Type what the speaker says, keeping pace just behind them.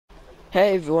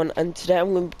Hey everyone, and today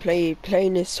I'm going to be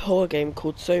playing this horror game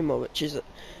called Soma, which is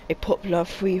a popular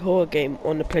free horror game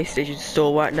on the PlayStation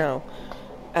Store right now.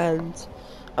 And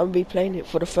I'm going to be playing it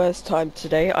for the first time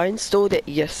today. I installed it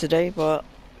yesterday, but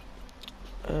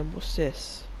what's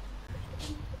this?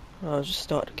 I'll just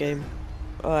start the game.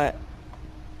 Alright,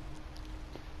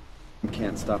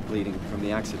 Can't stop bleeding from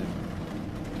the accident.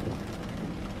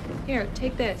 Here,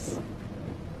 take this.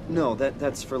 No,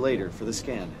 that's for later, for the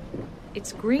scan.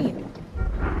 It's green.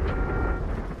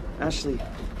 Ashley,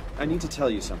 I need to tell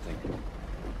you something.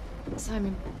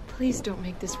 Simon, please don't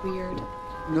make this weird.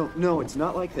 No, it's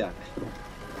not like that.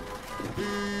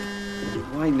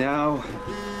 Why now?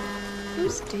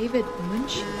 Who's David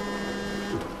Munchie?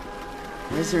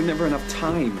 Why is there never enough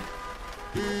time?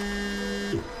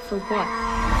 For what?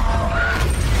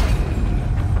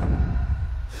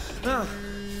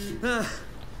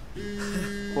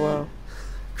 wow.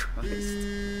 Christ.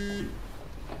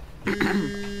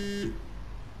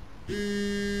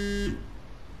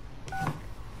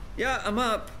 Yeah, I'm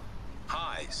up.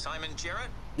 Hi, Simon Jarrett.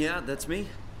 Yeah, that's me.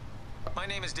 My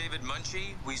name is David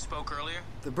Munchie. We spoke earlier.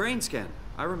 The brain scan.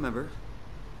 I remember.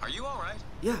 Are you all right?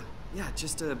 Yeah,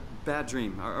 just a bad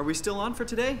dream. Are we still on for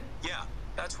today? Yeah,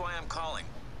 that's why I'm calling.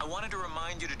 I wanted to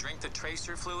remind you to drink the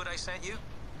tracer fluid I sent you.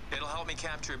 It'll help me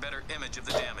capture a better image of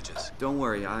the damages. Don't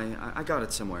worry, I got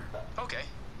it somewhere. Okay,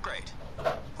 great.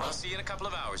 I'll see you in a couple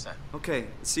of hours then. Okay,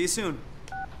 see you soon.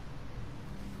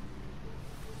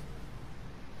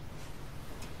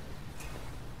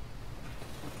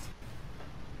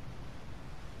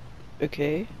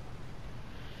 Okay.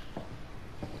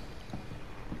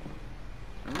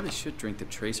 I really should drink the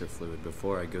tracer fluid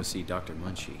before I go see Dr.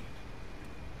 Munchie.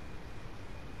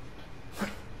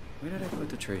 Where did I put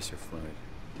the tracer fluid?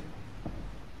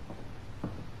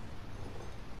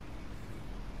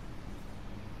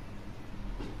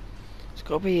 It's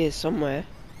got to be here somewhere.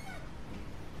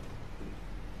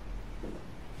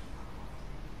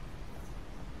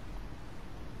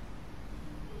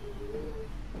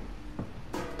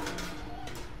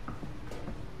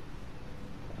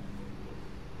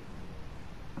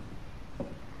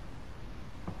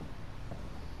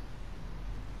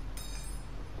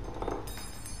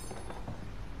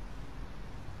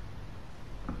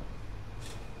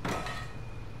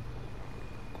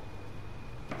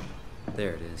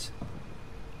 There it is.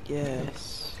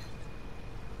 Yes.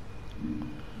 It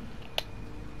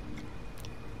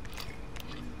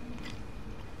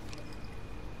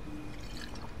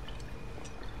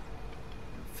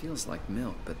feels like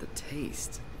milk, but the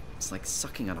taste, it's like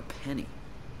sucking on a penny.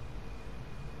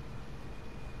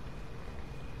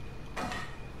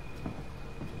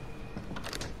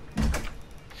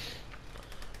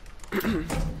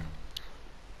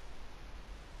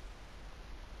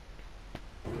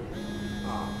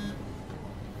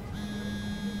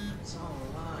 It's all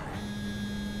a lie.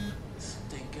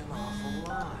 Stinking awful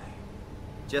lie.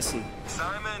 Jesse,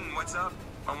 Simon, what's up?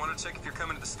 I want to check if you're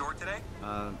coming to the store today.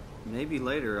 maybe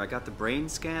later. I got the brain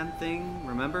scan thing,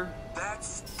 remember?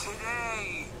 That's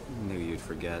today. Knew you'd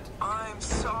forget. I'm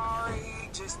sorry.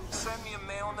 Just send me a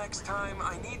mail next time.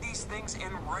 I need these things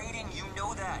in writing. You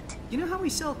know that. You know how we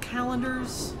sell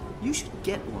calendars? You should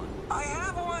get one. I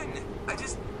have one. I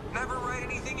just never write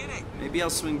anything in it. Maybe I'll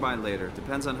swing by later.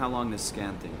 Depends on how long this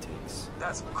scan thing takes.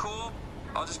 That's cool.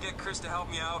 I'll just get Chris to help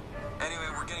me out. Anyway,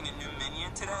 we're getting a new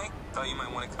minion today. Thought you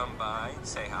might want to come by,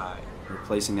 say hi.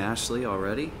 Replacing Ashley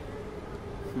already?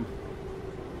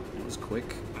 That was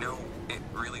quick. No, it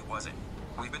really wasn't.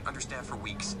 We've been understaffed for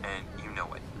weeks, and you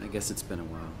know it. I guess it's been a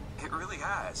while. It really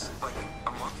has. Like,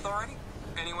 a month already?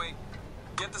 Anyway,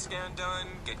 get the scan done,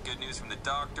 get good news from the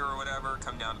doctor or whatever,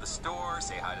 come down to the store,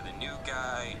 say hi to the new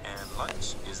guy, and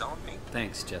lunch is on me.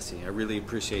 Thanks, Jesse. I really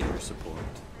appreciate your support.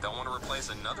 Don't want to replace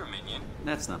another minion.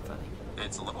 That's not funny.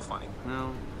 It's a little funny.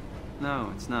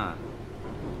 No, it's not.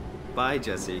 Bye,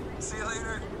 Jesse. See you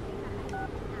later.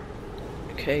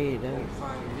 Okay, then.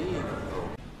 Find me in a hole.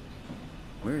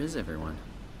 Where is everyone?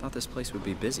 Thought this place would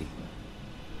be busy.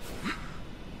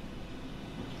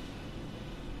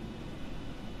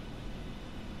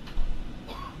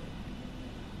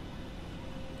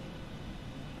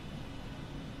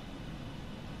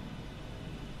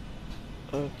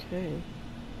 Okay.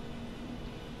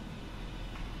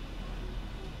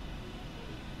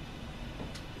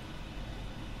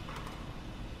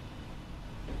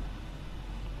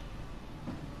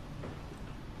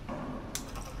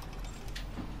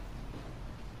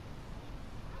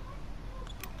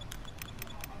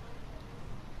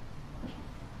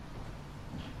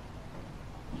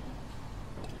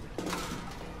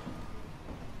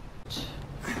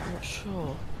 Not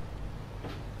sure.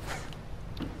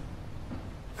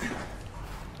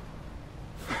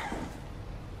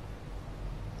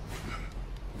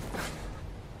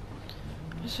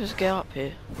 supposed to get up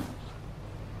here?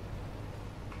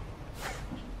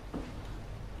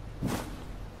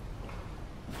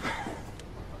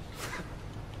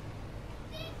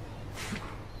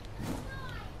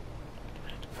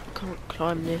 I can't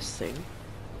climb this thing.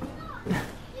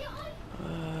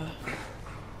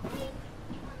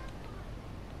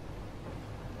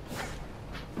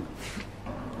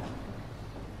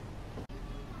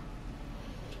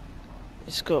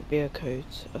 It's got to be a code.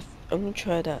 I'm gonna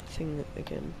try that thing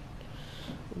again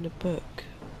in the book.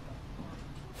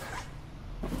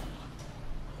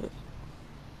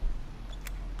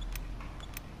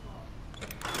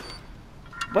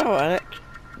 Wow,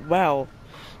 wow.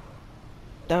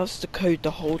 That was the code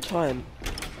the whole time.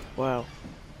 Wow.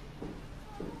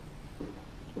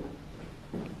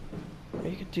 Oh,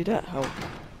 you can do that? How?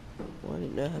 Well, I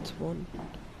didn't know how to run.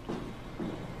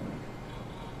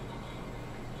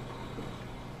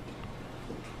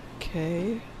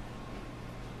 Okay.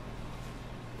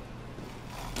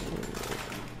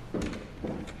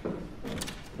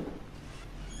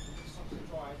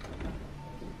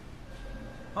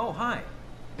 Oh, hi.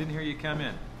 Didn't hear you come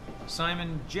in.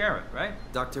 Simon Jarrett, right?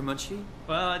 Dr. Munchie?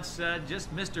 Well, it's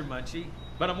just Mr. Munchie,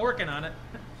 but I'm working on it.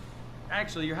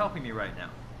 Actually, you're helping me right now.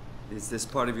 Is this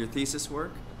part of your thesis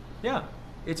work? Yeah,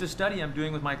 it's a study I'm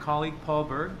doing with my colleague Paul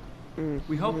Berg.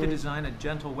 We hope to design a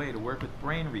gentle way to work with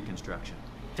brain reconstruction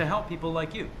to help people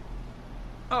like you.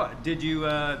 Oh, did you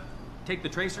take the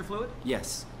tracer fluid?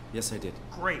 Yes. Yes, I did.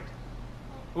 Great.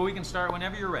 Well, we can start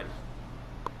whenever you're ready.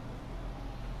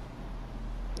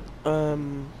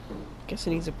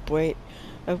 Guessing he's a brain.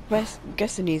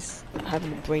 Guessing he's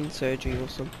having brain surgery or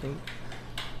something.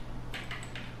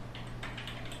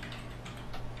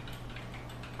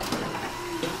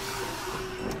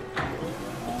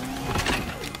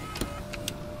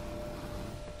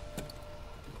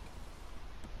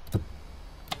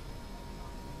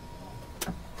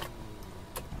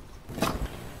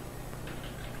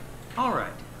 All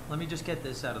right, let me just get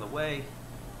this out of the way.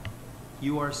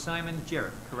 You are Simon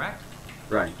Jarrett, correct?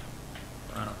 Right.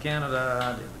 Toronto,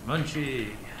 Canada, David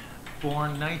Munchie.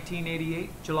 Born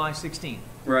 1988, July 16.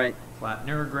 Right. Flat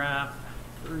neurograph,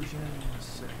 version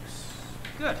 6.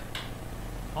 Good.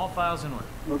 All files in order.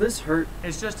 Will this hurt?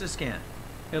 It's just a scan.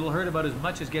 It'll hurt about as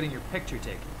much as getting your picture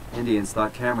taken. Indians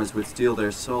thought cameras would steal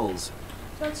their souls.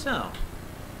 Is that so?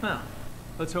 Well,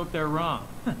 let's hope they're wrong.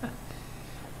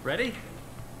 Ready?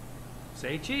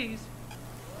 Say cheese.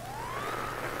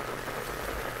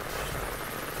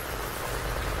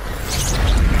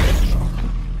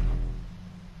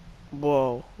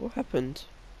 Whoa, what happened?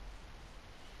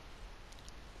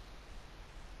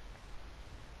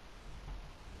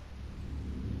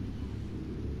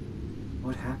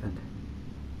 What happened?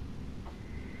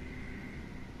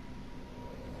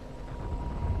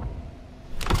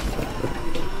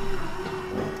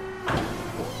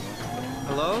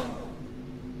 Hello?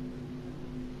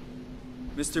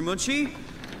 Mr. Munchie?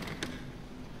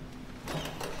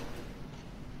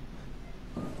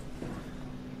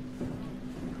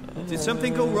 Did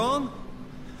something go wrong?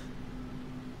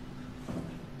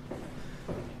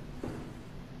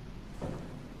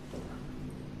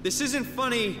 This isn't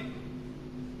funny.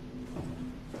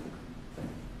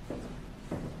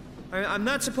 I'm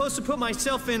not supposed to put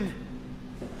myself in...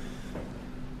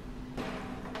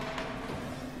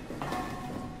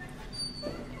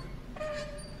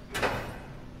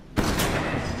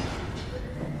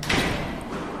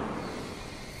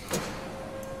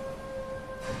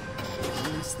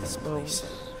 This place.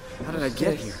 How did I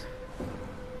get here?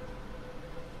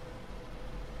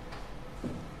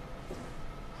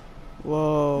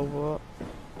 Whoa, what?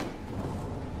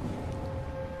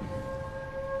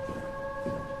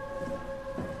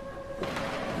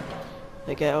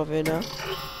 I get over here now.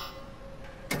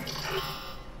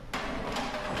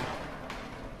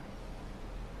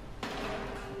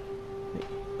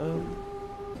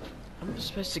 I'm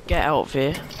supposed to get out of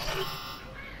here. That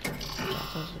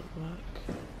doesn't work.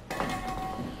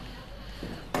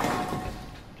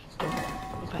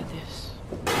 What about this?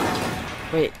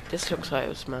 Wait, this looks like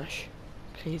it'll smash.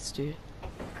 Please do.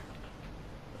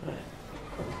 Right.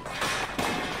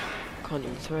 Can't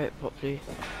even throw it properly.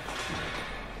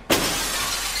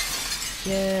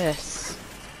 Yes!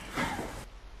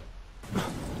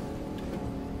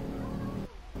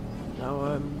 Now,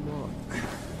 what?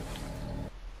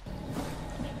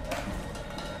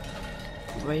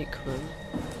 Break room.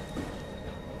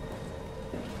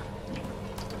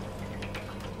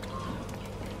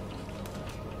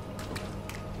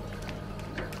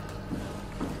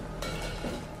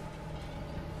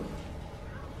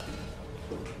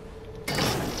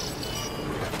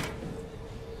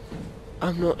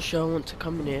 I'm not sure I want to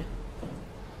come in here.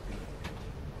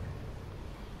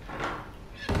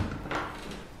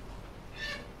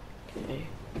 Okay.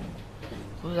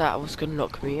 Well, that was gonna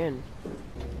lock me in.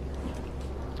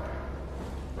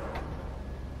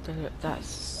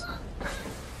 That's...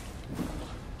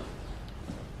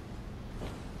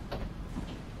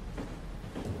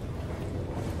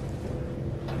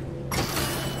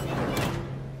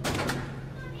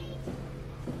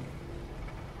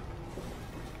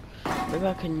 Maybe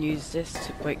I can use this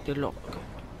to break the lock.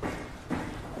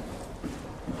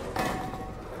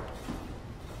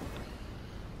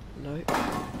 Nope. I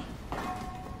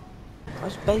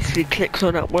just basically clicked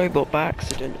on that robot by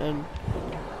accident and...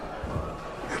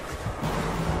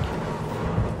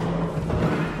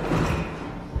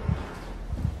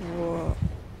 What?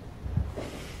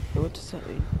 What does that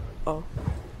mean? Oh.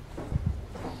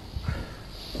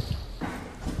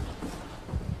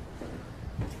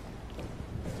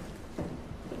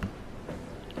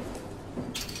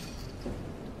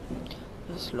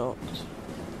 It's locked.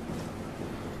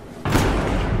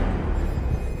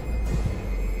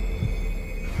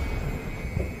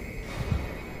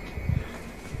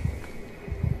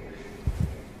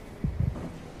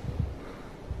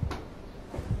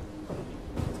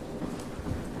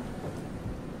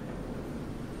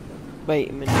 Wait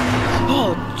a minute.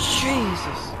 Oh,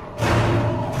 Jesus!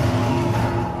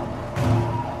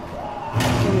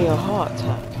 Give me a heart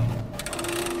attack.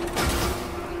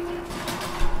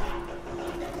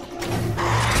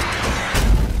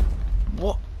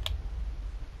 What?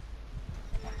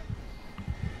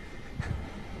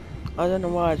 I don't know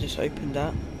why I just opened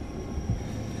that.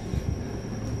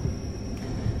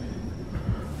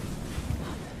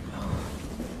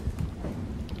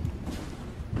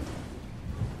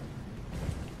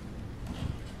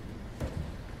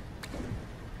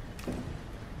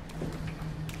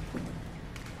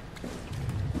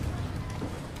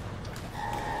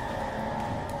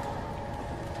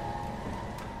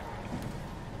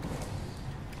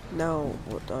 Now,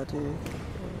 what do I do?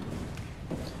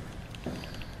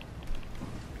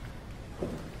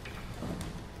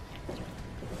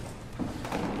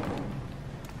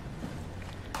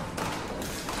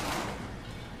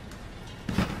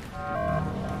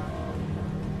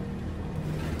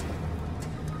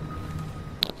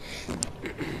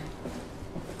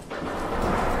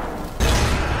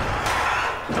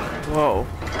 Whoa.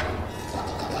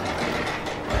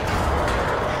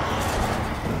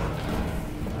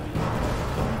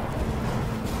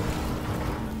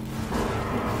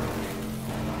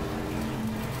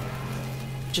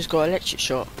 Just got electric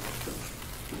shot.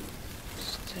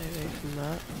 Stay away from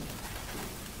that.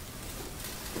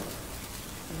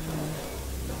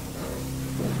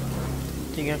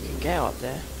 Think I can get up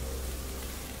there?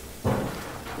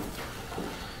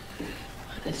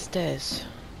 The stairs.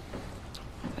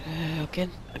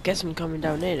 Again, I guess I'm coming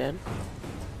down here then.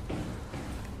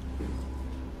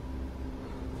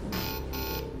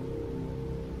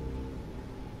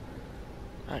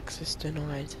 Access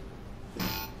denied.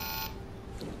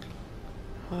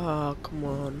 Oh, come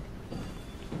on.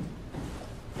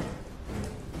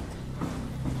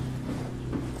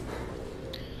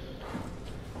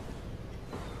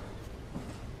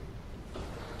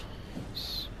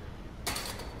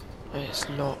 It's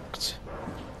locked.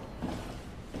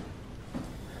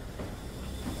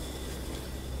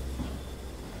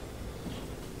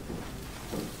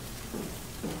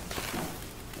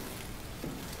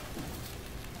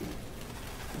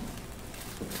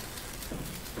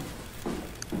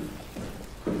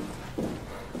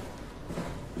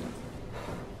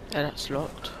 And that's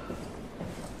locked.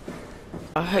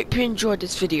 I hope you enjoyed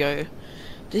this video.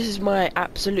 This is my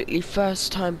absolutely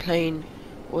first time playing,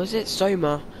 was it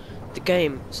Soma, the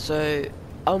game. So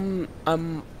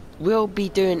we'll be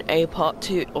doing a part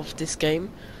 2 of this game,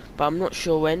 but I'm not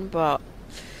sure when. But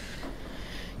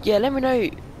yeah, let me know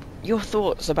your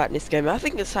thoughts about this game. I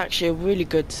think it's actually a really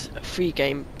good free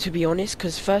game, to be honest,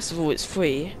 because first of all it's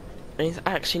free and it's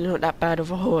actually not that bad of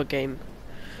a horror game.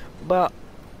 But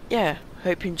yeah,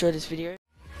 hope you enjoyed this video.